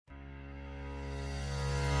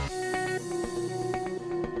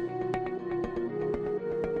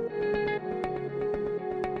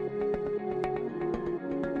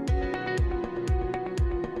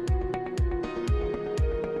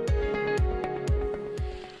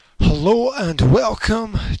Hello and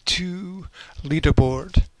welcome to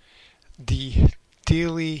Leaderboard, the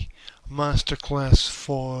daily masterclass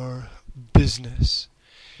for business.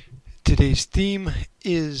 Today's theme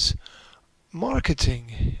is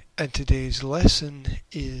marketing, and today's lesson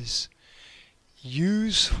is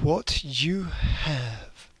use what you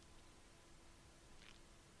have.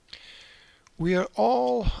 We are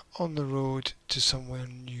all on the road to somewhere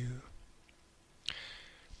new.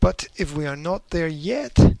 But if we are not there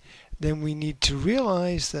yet, then we need to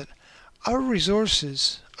realize that our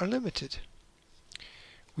resources are limited.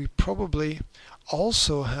 We probably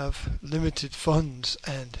also have limited funds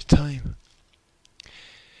and time.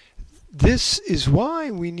 This is why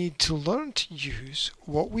we need to learn to use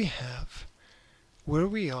what we have, where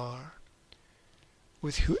we are,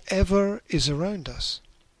 with whoever is around us.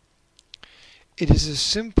 It is a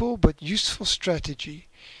simple but useful strategy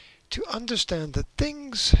to understand that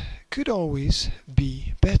things could always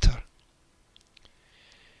be better.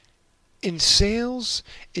 In sales,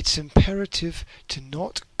 it's imperative to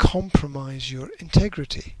not compromise your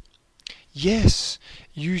integrity. Yes,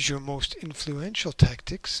 use your most influential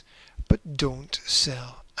tactics, but don't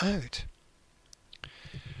sell out.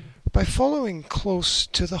 By following close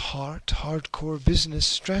to the heart, hardcore business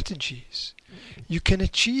strategies, you can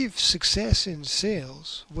achieve success in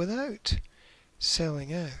sales without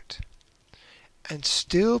selling out and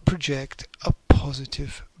still project a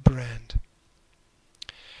positive brand.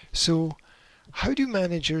 So, how do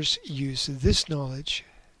managers use this knowledge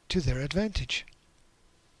to their advantage?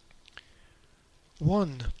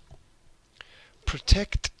 1.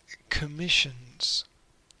 Protect commissions.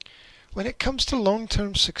 When it comes to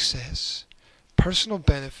long-term success, personal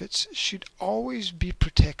benefits should always be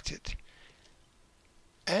protected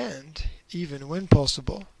and, even when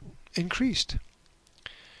possible, increased.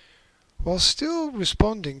 While still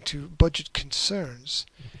responding to budget concerns,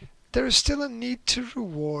 there is still a need to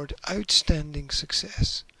reward outstanding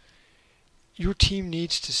success. Your team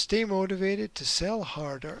needs to stay motivated to sell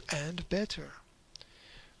harder and better.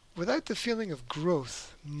 Without the feeling of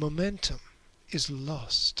growth, momentum is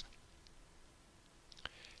lost.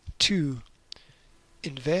 2.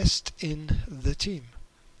 Invest in the team.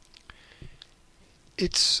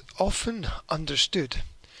 It's often understood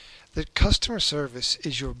that customer service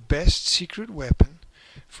is your best secret weapon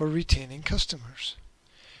for retaining customers.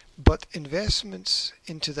 But investments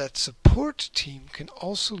into that support team can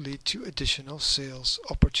also lead to additional sales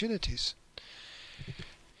opportunities.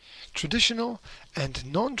 Traditional and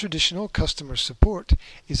non-traditional customer support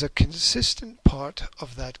is a consistent part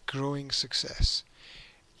of that growing success.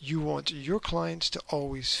 You want your clients to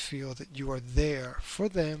always feel that you are there for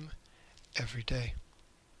them every day.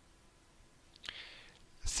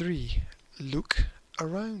 3. Look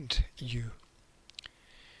around you.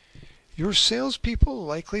 Your salespeople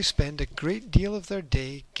likely spend a great deal of their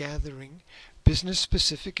day gathering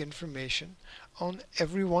business-specific information on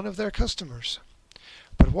every one of their customers.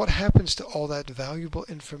 But what happens to all that valuable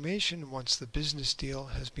information once the business deal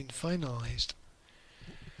has been finalized?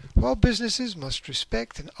 While businesses must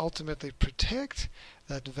respect and ultimately protect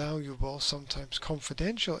that valuable, sometimes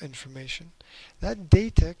confidential information, that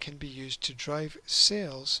data can be used to drive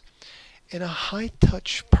sales in a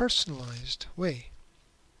high-touch, personalized way.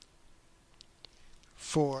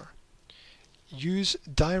 4. Use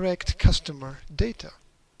direct customer data.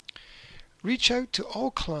 Reach out to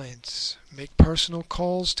all clients. Make personal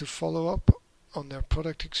calls to follow up on their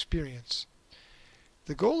product experience.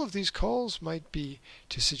 The goal of these calls might be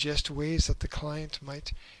to suggest ways that the client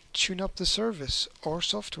might tune up the service or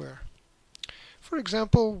software. For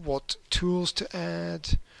example, what tools to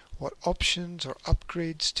add, what options or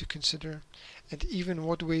upgrades to consider, and even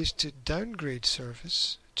what ways to downgrade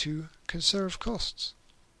service to conserve costs.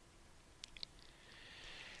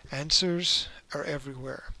 Answers are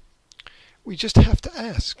everywhere. We just have to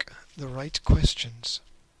ask the right questions.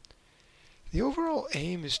 The overall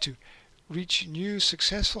aim is to reach new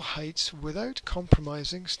successful heights without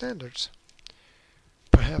compromising standards.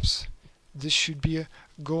 Perhaps this should be a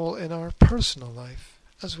goal in our personal life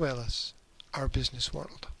as well as our business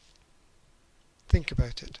world. Think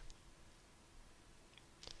about it.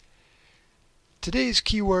 Today's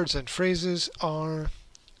keywords and phrases are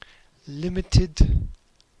limited,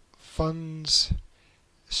 funds,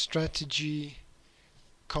 strategy,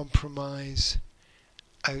 compromise,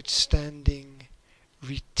 outstanding,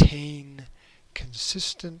 retain,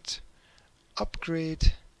 consistent,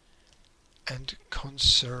 upgrade, and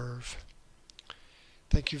conserve.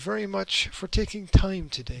 Thank you very much for taking time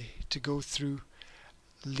today to go through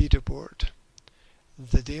Leaderboard,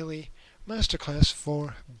 the daily masterclass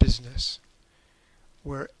for business.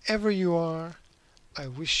 Wherever you are, I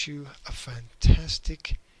wish you a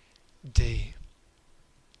fantastic day.